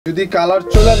যদি কালার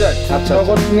চলে যায়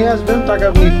তখন নিয়ে আসবেন, টাকা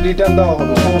রিটার্ন দেওয়া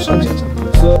হবে, সমস্যা নেই।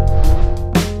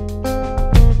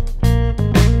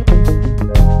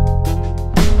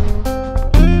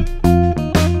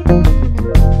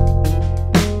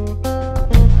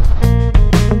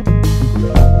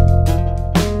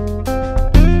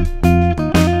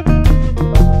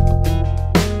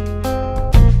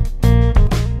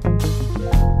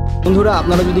 বন্ধুরা,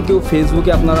 আপনারা যদি কেউ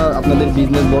ফেসবুকে আপনাদের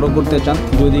বিজনেস বড় করতে চান,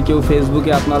 যদি কেউ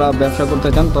ফেসবুকে আপনারা ব্যবসা করতে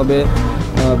চান, তবে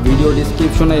ভিডিও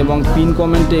ডিসক্রিপশনে এবং পিন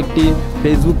কমেন্টে একটি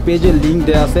ফেসবুক পেজের লিঙ্ক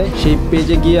দেওয়া আছে। সেই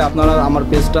পেজে গিয়ে আপনারা আমার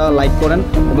পেজটা লাইক করেন,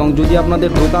 এবং যদি আপনাদের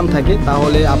দোকান থাকে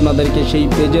তাহলে আপনাদেরকে সেই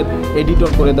পেজের এডিটর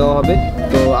করে দেওয়া হবে।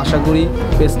 তো আশা করি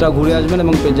পেজটা ঘুরে আসবেন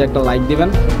এবং পেজে একটা লাইক দেবেন,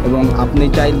 এবং আপনি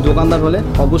চাই দোকানদার হলে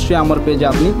অবশ্যই আমার পেজে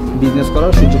আপনি বিজনেস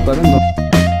করার সুযোগ পাবেন।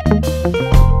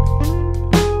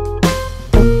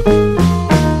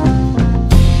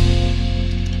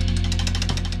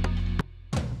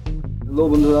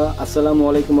 হ্যালো বন্ধুরা, আসসালামু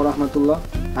আলাইকুম রহমতুল্লাহ।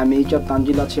 আমি HR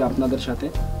তানজিল আছি আপনাদের সাথে।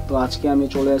 তো আজকে আমি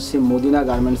চলে আসছি মদিনা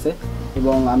গার্মেন্টসে,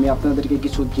 এবং আমি আপনাদেরকে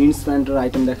কিছু জিন্স প্যান্টের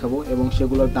আইটেম দেখাবো এবং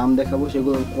সেগুলোর দাম দেখাবো,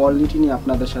 সেগুলোর কোয়ালিটি নিয়ে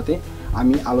আপনাদের সাথে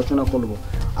আমি আলোচনা করব।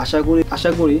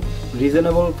 আশা করি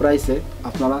রিজনেবল প্রাইসে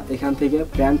আপনারা এখান থেকে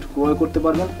প্যান্ট ক্রয় করতে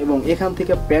পারবেন এবং এখান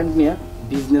থেকে প্যান্ট নিয়ে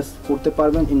বিজনেস করতে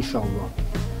পারবেন ইনশাআল্লাহ।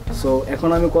 সো এখন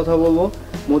আমি কথা বলবো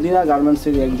মদিনা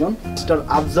গার্মেন্টসের একজন মিস্টার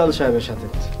আফজাল সাহেবের সাথে।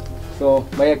 তো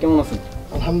ভাইয়া কেমন আছেন?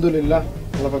 আলহামদুলিল্লাহ,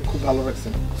 আল্লাহ খুব ভালো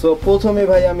রাখছেন। সো প্রথমে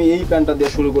ভাই আমি এই প্যান্টটা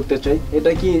দিয়ে শুরু করতে চাই।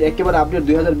 এটা কি একেবারে আপডেট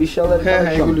 2020 সালের? হ্যাঁ,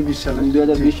 এগুলো 20 সালের।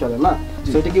 2020 সালের না?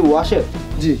 সো এটা কি ওয়াশের?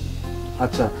 জি।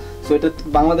 আচ্ছা, সো এটা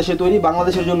বাংলাদেশে তৈরি,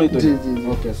 বাংলাদেশের জন্যই তৈরি? জি জি।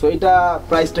 ওকে, সো এটা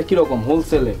প্রাইসটা কি রকম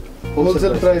হোলসেলে?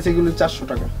 হোলসেল প্রাইস এগুলো 400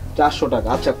 টাকা। 400 টাকা।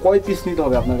 আচ্ছা, কয় পিস নিতে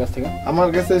হবে আপনার কাছ থেকে? আমার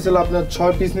কাছে ছিল আপনার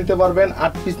 6 পিস নিতে পারবেন,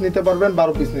 8 পিস নিতে পারবেন,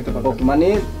 12 পিস নিতে পারবেন। ওকে, মানে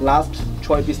লাস্ট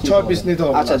 6 পিস নিতে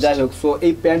হবে। আচ্ছা, যাই হোক, সো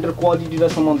এই প্যান্টের কোয়ালিটিটা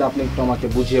সম্বন্ধে আপনি একটু আমাকে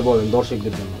বুঝিয়ে বলেন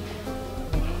দর্শকদের জন্য।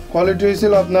 কোয়ালিটি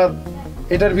হয়েছিল আপনার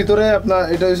এটার ভিতরে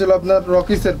এটা হয়েছিল আপনার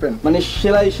রকিসের প্যান্ট, মানে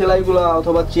সেলাইগুলো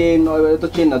অথবা চেন, তো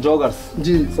চেন না, জগার্স।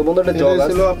 জি। সো বন্ধুরা, এটা জগার্স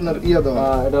ছিল আপনার দেওয়া,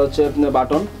 এটা হচ্ছে আপনার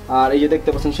বাটন। আর এই যে দেখতে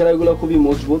পাচ্ছেন সেলাইগুলো খুবই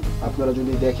মজবুত, আপনারা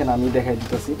যদি দেখেন আমি দেখাই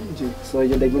দিতেছি। জি। সো এই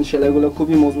যে দেখবেন সেলাইগুলো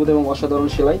খুবই মজবুত এবং অসাধারণ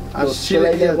সেলাই। আর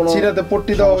সেলাইতে কোনো ছিঁড়াতে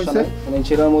পট্টি দেওয়া হয়েছে, মানে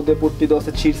ছিঁড়ার মধ্যে পট্টি দেওয়া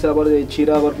আছে, ছিঁড়ছে আবার এই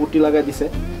ছিঁড়া আবার পট্টি লাগাই দিছে,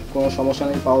 কোনো সমস্যা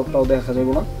নেই, পাওয়ারটাও দেখা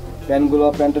যাবে না।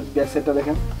 প্যান্টের ব্যাক সাইডটা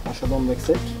দেখেন, অসাধারণ ব্যাক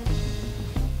সাইড।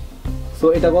 সো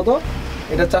এটা কত?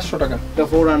 এটা 400 টাকা। এটা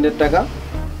 400 টাকা।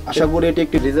 আশা করি এটি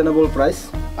একটি রিজনেবল প্রাইস।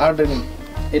 আর ডেনিম।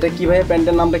 এটা কি ভাই,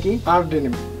 প্যান্টের নামটা কি? আর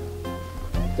ডেনিম।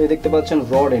 তো এই দেখতে পাচ্ছেন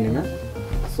র ডেনিম। হ্যাঁ,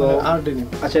 সো আর ডেনিম।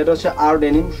 আচ্ছা, এটা হচ্ছে আর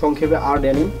ডেনিম, সংক্ষেপে আর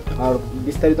ডেনিম, আর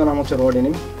বিস্তারিত নাম হচ্ছে র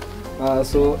ডেনিম।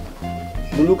 সো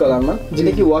ব্লু কালার না?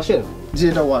 যেটা কি ওয়াশের? জি,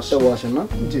 এটা ওয়াশের না?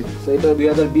 জি। সো এটা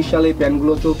 2020 সালে এই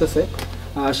প্যান্টগুলো চলতেছে,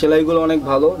 সেলাইগুলো অনেক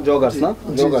ভালো, জগার্স না?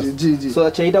 জগার্স। জি জি। সো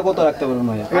আচ্ছা, এটা কত রাখতে পারবেন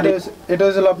ভাই? এটা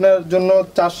হচ্ছে আপনার জন্য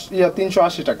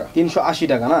 380 টাকা। 380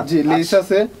 টাকা না? জি,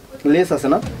 লেস আছে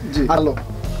না? জি, ভালো।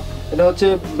 এটা হচ্ছে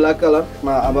ব্ল্যাক কালার,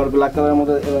 আবার ব্ল্যাক কালারের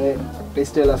মধ্যে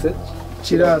স্টাইল আছে,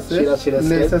 ছিঁড়া আছে,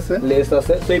 লেস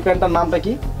আছে। তো এই প্যান্টটার নামটা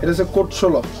কি? এটা হচ্ছে কোট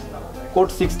 16, কোট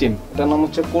 16। এটার নাম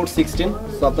হচ্ছে কোট 16।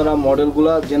 তো আপনারা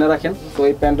মডেলগুলো জেনে রাখেন। তো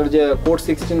এই প্যান্টের যে কোট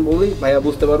 16 বললেই ভাইয়া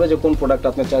বুঝতে পারবে যে কোন প্রোডাক্ট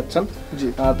আপনি চাচ্ছেন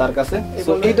তার কাছে।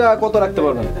 তো এটা কত রাখতে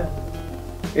পারবেন?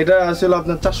 এটা আসলে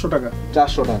আপনার 400 টাকা।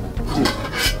 400 টাকা। জি।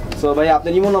 তো ভাই,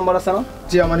 আপনার ইমো নাম্বার আছে না?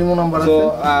 জি, আমার ইমো নাম্বার আছে। তো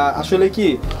আসলে কি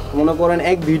মনে করেন,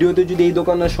 এক ভিডিওতে যদি এই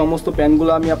দোকানের সমস্ত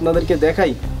প্যান্টগুলো আমি আপনাদেরকে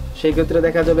দেখাই, সেই ক্ষেত্রে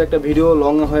দেখা যাবে একটা ভিডিও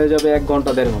লং হয়ে যাবে 1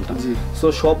 ঘন্টা 1.5 ঘন্টা। সো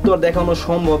সব তো আর দেখানো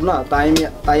সম্ভব না,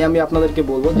 তাই আমি আপনাদেরকে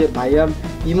বলবো যে ভাইয়ার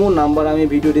ইমো নাম্বার আমি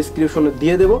ভিডিও ডিসক্রিপশনে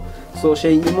দিয়ে দেবো। সো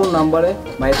সেই ইমো নাম্বারে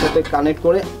ভাইয়ের সাথে কানেক্ট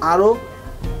করে আরও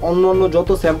অন্য যত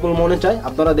স্যাম্পল মনে চায়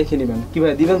আপনারা দেখে নেবেন। কি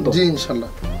ভাই, দিবেন তো? জি, ইনশাল্লাহ।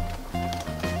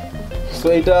 সো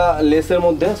এটা লেসের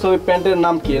মধ্যে। সো এই প্যান্টের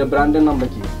নাম কি, এর ব্র্যান্ডের নামটা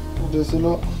কি? এটা ছিল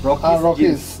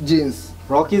রকিস জিন্স।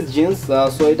 রকিস জিন্স।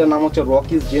 সো এটার নাম হচ্ছে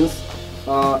রকিস জিন্স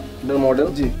এর মডেল।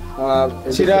 জি। আর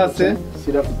ছিঁড়া আছে,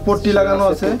 পট্টি লাগানো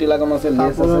আছে,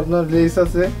 লেস আছে, আপনার লেস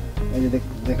আছে। এই যে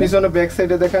দেখেন পিছনে ব্যাক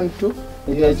সাইডে দেখেন একটু,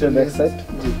 এটা হচ্ছে ব্যাক সাইড।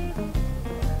 জি।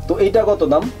 তো এইটা কত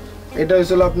দাম? এটা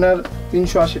হইছিল আপনার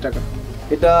 380 টাকা।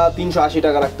 এটা 380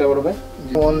 টাকা রাখতে পারবে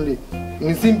অনলি।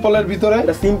 সিম্পলের ভিতরে,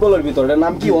 এটা সিম্পলের ভিতরে, এটার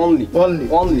নাম কি?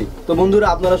 অনলি। তো বন্ধুরা,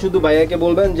 আপনারা শুধু ভাইয়াকে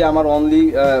বলবেন যে আমার অনলি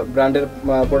ব্র্যান্ডের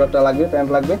প্রোডাক্টটা লাগবে, প্যান্ট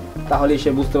লাগবে, তাহলে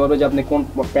সে বুঝতে পারবে যে আপনি কোন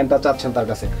প্যান্টটা চাচ্ছেন তার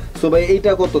কাছে। সো ভাই,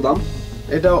 এইটা কত দাম?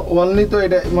 এটা অনলি। তো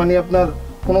এটা মানে আপনার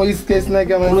কোনো স্কেচ নাই,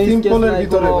 কেমন সিম্পলের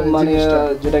ভিতরে, মানে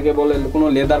যেটাকে বলে কোনো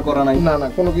লেদার করা নাই, না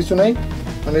কোনো কিছু নাই,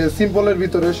 মানে সিম্পলের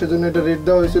ভিতরে, সেজন্য এটা রেট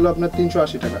দেওয়া হয়েছিল আপনার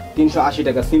 380 টাকা। 380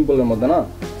 টাকা সিম্পলের মধ্যে না?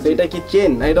 তো এটা কি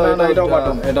চেন?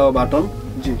 এটাও বাটন।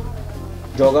 জি।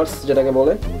 জগার্স যেটাকে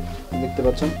বলে, দেখতে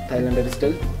পাচ্ছেন থাইল্যান্ডের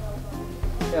স্টাইল।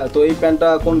 তো এই প্যান্টটা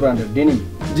কোন ব্র্যান্ডের? ডেনিম।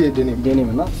 জি ডেনিম।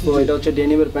 ডেনিমের না? তো এটা হচ্ছে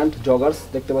ডেনিমের প্যান্ট, জগার্স।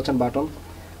 দেখতে পাচ্ছেন বাটন,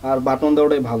 আর বাটন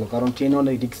দেওয়াটাই ভালো কারণ চেনে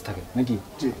অনেক রিস্ক থাকে নাকি?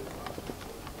 জি।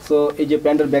 সো এই যে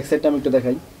প্যান্টের ব্যাক সাইডটা আমি একটু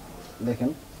দেখাই, দেখেন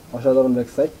অসাধারণ ব্যাক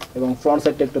সাইড, এবং ফ্রন্ট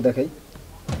সাইডটা একটু দেখাই।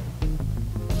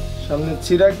 সামনে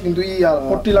ছিঁড়া কিন্তু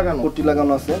পট্টি লাগানো, পট্টি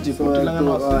লাগানো আছে। জি, পট্টি লাগানো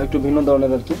আছে। একটু ভিন্ন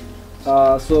ধরনের আর কি।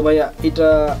 সো ভাইয়া এটা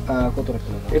কত রাখতে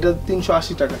হবে? এটা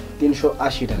 380 টাকা।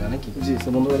 380 টাকা নাকি? জি। তো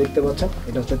বন্ধুরা দেখতে পাচ্ছেন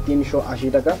এটা হচ্ছে 380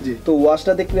 টাকা। জি। তো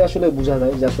ওয়াশটা দেখলে আসলে বোঝা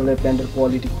যায় যে আসলে প্যান্টের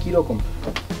কোয়ালিটি কিরকম।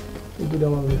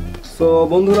 সো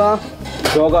বন্ধুরা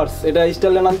জগার্স, এটা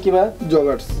স্টাইলের নাম কি ভাই?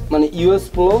 জগার্স মানে US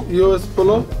polo. US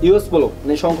polo. US polo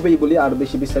মানে সংক্ষেপেই বলি, আর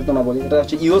বেশি বিস্তারিত না বলি। এটা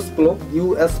হচ্ছে US polo,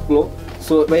 US polo.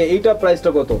 So ভাই এইটা প্রাইসটা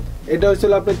কত? এটা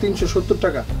হচ্ছিল আপনার 370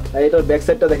 টাকা। আর এটার ব্যাক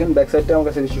সাইডটা দেখেন, ব্যাক সাইডটা আমার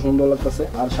কাছে বেশি সুন্দর লাগতেছে।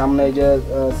 আর সামনে এই যে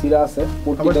সিরা আছে,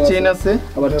 আবার চেইন আছে,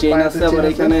 আবার চেইন আছে, আবার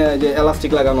এখানে যে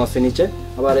এলাস্টিক লাগানো আছে নিচে,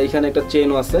 আবার এইখানে একটা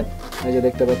চেইনও আছে, এই যে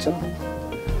দেখতে পাচ্ছেন।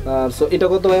 আর সো এটা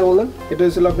কত ভাই বলেন? এটা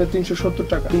হচ্ছিল আপনার 370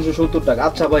 টাকা। 370 টাকা।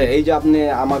 আচ্ছা ভাই, এই যে আপনি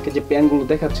আমাকে যে প্যান্টগুলো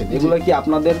দেখাচ্ছেন এগুলো কি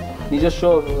আপনাদের নিজস্ব?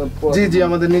 জি জি,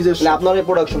 আমাদের নিজস্ব। মানে আপনারাই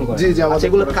প্রোডাকশন করেন? জি জি, আমাদের।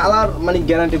 এগুলো কালার মানে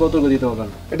গ্যারান্টি কতটুকু দিতে পারবেন?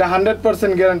 এটা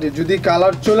 100% গ্যারান্টি। যদি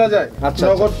কালার চলে যায় আচ্ছা,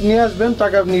 নগদ নিয়ে আসবেন,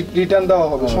 টাকা রিটার্ন দেওয়া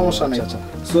হবে, সমস্যা নেই। আচ্ছা।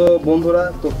 সো বন্ধুরা,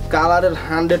 তো কালারের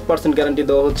 100% গ্যারান্টি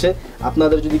দেওয়া হচ্ছে।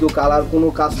 আপনাদের যদি কেউ কালার, কোনো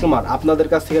কাস্টমার আপনাদের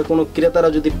কাছ থেকে, কোনো ক্রেতারা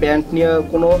যদি প্যান্ট নিয়ে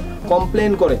কোনো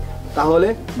কমপ্লেন করে, তাহলে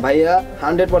ভাইয়া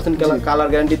 100% কালার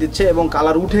গ্যারান্টি দিচ্ছে, এবং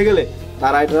কালার উঠে গেলে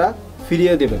তারা এটা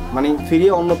ফিরিয়ে দেবে, মানে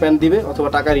ফিরিয়ে অন্য প্যান্ট দিবে অথবা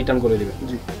টাকা রিটার্ন করে দিবে।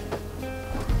 জি।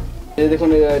 এই দেখুন,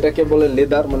 এটাকে বলে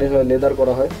লেদার, মানে লেদার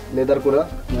করা হয়, লেদার করা,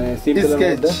 মানে সিম্পলের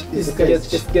মধ্যে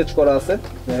স্কেচ করা আছে।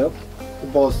 যাই হোক,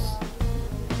 বস।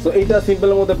 তো এইটা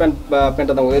সিম্পলের মধ্যে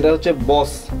প্যান্টটা দাম, এটা হচ্ছে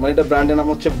বস, মানে এটা ব্র্যান্ডের নাম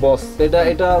হচ্ছে বস।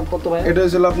 এটা কত ভাই? এটা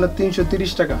হচ্ছিল আপনার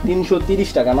 330 টাকা। 330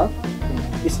 টাকা না?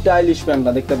 স্টাইলিশ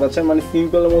প্যান্টটা দেখতে পাচ্ছেন, মানে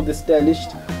সিম্পলের মধ্যে স্টাইলিশ,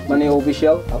 মানে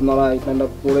অফিসিয়াল। আপনারা এই প্যান্টটা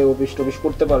পরে অফিস টফিস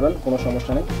করতে পারবেন, কোনো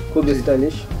সমস্যা নেই, খুব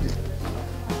স্টাইলিশ।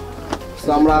 তো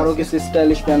আমরা আরো কিছু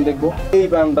স্টাইলিশ প্যান্ট দেখবো। এই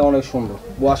প্যান্টটা অনেক সুন্দর,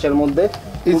 ওয়াশের মধ্যে,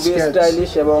 খুবই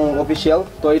স্টাইলিশ এবং অফিসিয়াল।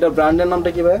 তো এটা ব্র্যান্ডের নামটা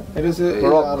কি ভাই? এটা হচ্ছে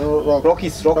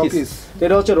রকিস।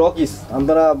 এটা হচ্ছে রকিস,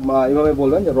 আপনারা এইভাবে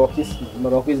বলবেন যে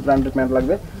রকিস ব্র্যান্ডের প্যান্ট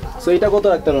লাগবে। সো এটা কত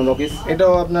রাখতে পারবেন রকিস?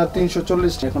 এটাও আপনার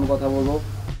 340 টাকা। এখন কথা বলবো